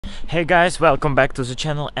Hey guys, welcome back to the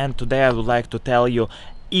channel, and today I would like to tell you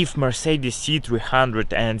if Mercedes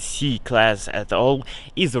C300 and C-Class at all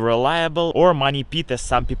is reliable or money pit as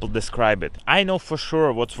some people describe it. I know for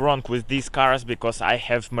sure what's wrong with these cars because I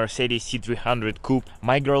have Mercedes C300 Coupe,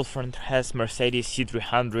 my girlfriend has Mercedes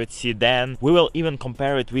C300 Sedan, we will even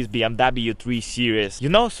compare it with BMW 3 Series,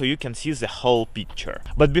 so you can see the whole picture.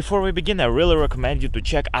 But before we begin, I really recommend you to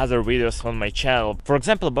check other videos on my channel, for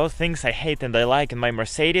example about things I hate and I like in my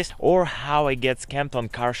Mercedes, or how I get scammed on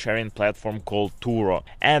car sharing platform called Turo,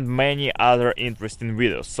 and many other interesting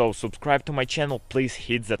videos. So subscribe to my channel, please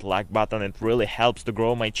hit that like button, it really helps to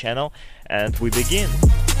grow my channel, and we begin.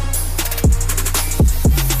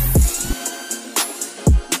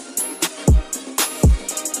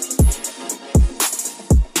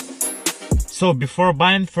 So before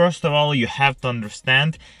buying, first of all, you have to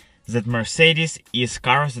understand that Mercedes is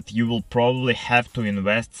cars that you will probably have to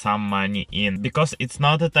invest some money in, because it's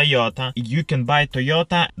not a Toyota. You can buy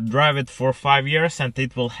Toyota, drive it for 5 years and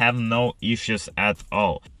it will have no issues at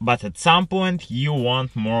all. But at some point you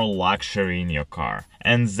want more luxury in your car.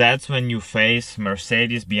 And that's when you face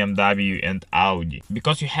Mercedes, BMW and Audi.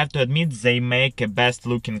 Because you have to admit, they make best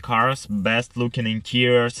looking cars, best looking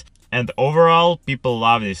interiors, and overall people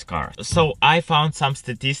love this car. So I found some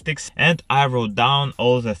statistics and I wrote down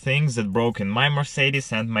all the things that broke in my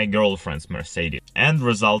Mercedes and my girlfriend's Mercedes, and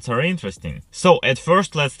results are interesting. So at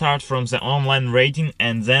first let's start from the online rating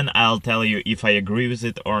and then I'll tell you if I agree with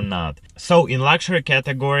it or not. So in luxury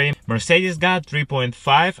category, Mercedes got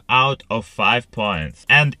 3.5 out of 5 points,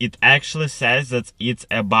 and it actually says that it's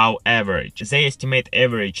above average. They estimate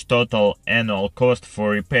average total annual cost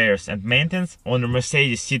for repairs and maintenance on the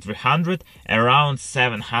Mercedes C300 around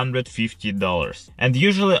 $750, and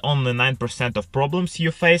usually only 9% of problems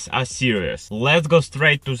you face are serious. Let's go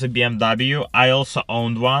straight to the BMW. I also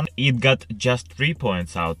owned one. It got just 3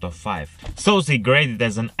 points out of 5. So they grade it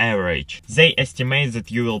as an average. They estimate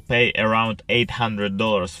that you will pay around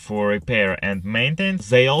 $800 for repair and maintenance.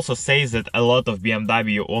 They also say that a lot of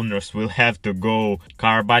BMW owners will have to go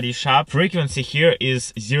car body shop. Frequency here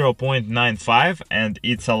is 0.95 and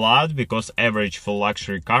it's a lot because average for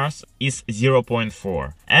luxury cars is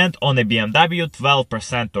 0.4. And on a BMW,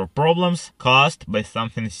 12% of problems caused by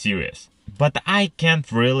something serious. But I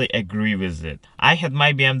can't really agree with it. I had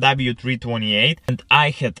my BMW 328 and I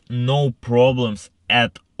had no problems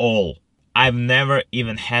at all. I've never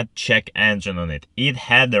even had check engine on it. It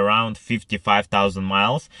had around 55,000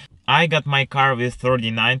 miles. I got my car with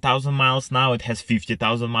 39,000 miles, now it has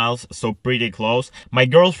 50,000 miles, so pretty close. My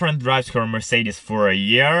girlfriend drives her Mercedes for a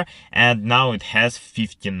year and now it has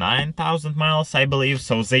 59,000 miles, I believe,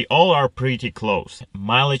 so they all are pretty close.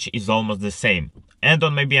 Mileage is almost the same. And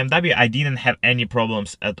on my BMW I didn't have any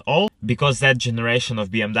problems at all, because that generation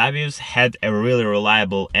of BMWs had a really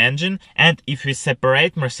reliable engine. And if we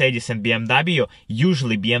separate Mercedes and BMW,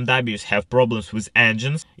 usually BMWs have problems with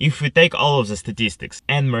engines if we take all of the statistics,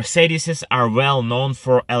 and Mercedeses are well known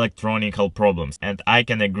for electronical problems, and I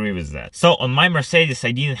can agree with that. So on my Mercedes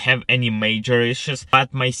I didn't have any major issues,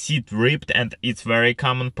 but my seat ripped and it's very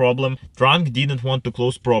common problem. Trunk didn't want to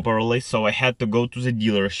close properly, so I had to go to the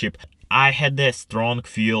dealership. I had a strong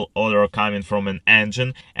fuel odor coming from an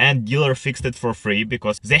engine, and dealer fixed it for free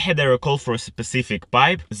because they had a recall for a specific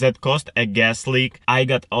pipe that caused a gas leak. I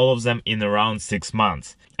got all of them in around 6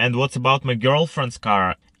 months. And what's about my girlfriend's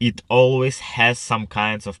car? It always has some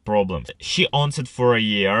kinds of problems. She owns it for a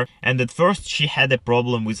year, and at first she had a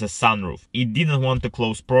problem with the sunroof. It didn't want to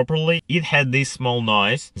close properly. It had this small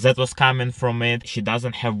noise that was coming from it. She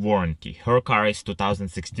doesn't have warranty. Her car is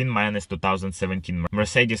 2016, mine is 2017.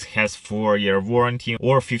 Mercedes has 4-year warranty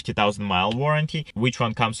or 50,000 mile warranty. Which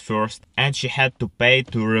one comes first? And she had to pay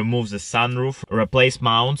to remove the sunroof, replace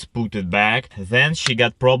mounts, put it back. Then she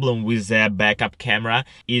got problem with the backup camera.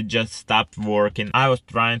 It just stopped working. I was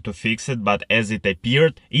trying to fix it, but as it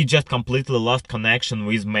appeared, it just completely lost connection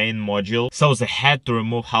with main module, so they had to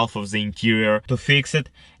remove half of the interior to fix it.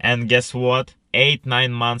 And guess what?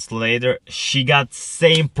 8-9 months later she got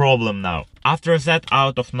same problem now. After that,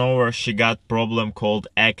 out of nowhere, she got problem called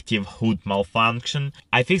active hood malfunction.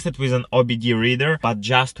 I fixed it with an OBD reader, but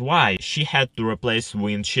just why? She had to replace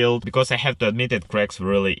windshield, because I have to admit it cracks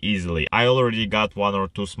really easily. I already got 1 or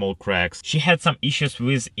 2 small cracks. She had some issues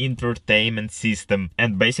with entertainment system,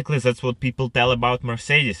 and basically that's what people tell about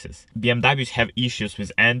Mercedeses. BMWs have issues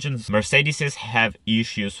with engines, Mercedeses have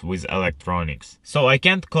issues with electronics. So I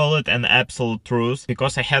can't call it an absolute truth,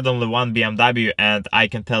 because I had only one BMW and I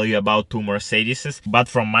can tell you about 2 Mercedeses, but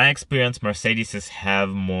from my experience, Mercedeses have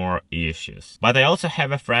more issues. But I also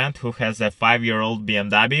have a friend who has a 5-year-old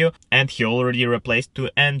BMW and he already replaced 2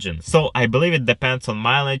 engines. So I believe it depends on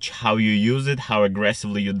mileage, how you use it, how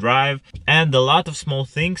aggressively you drive, and a lot of small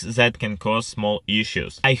things that can cause small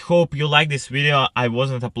issues. I hope you like this video. I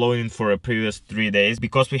wasn't uploading for a previous 3 days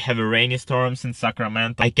because we have a rainy storms in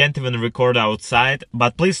Sacramento. I can't even record outside,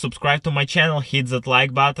 but please subscribe to my channel, hit that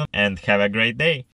like button, and have a great day.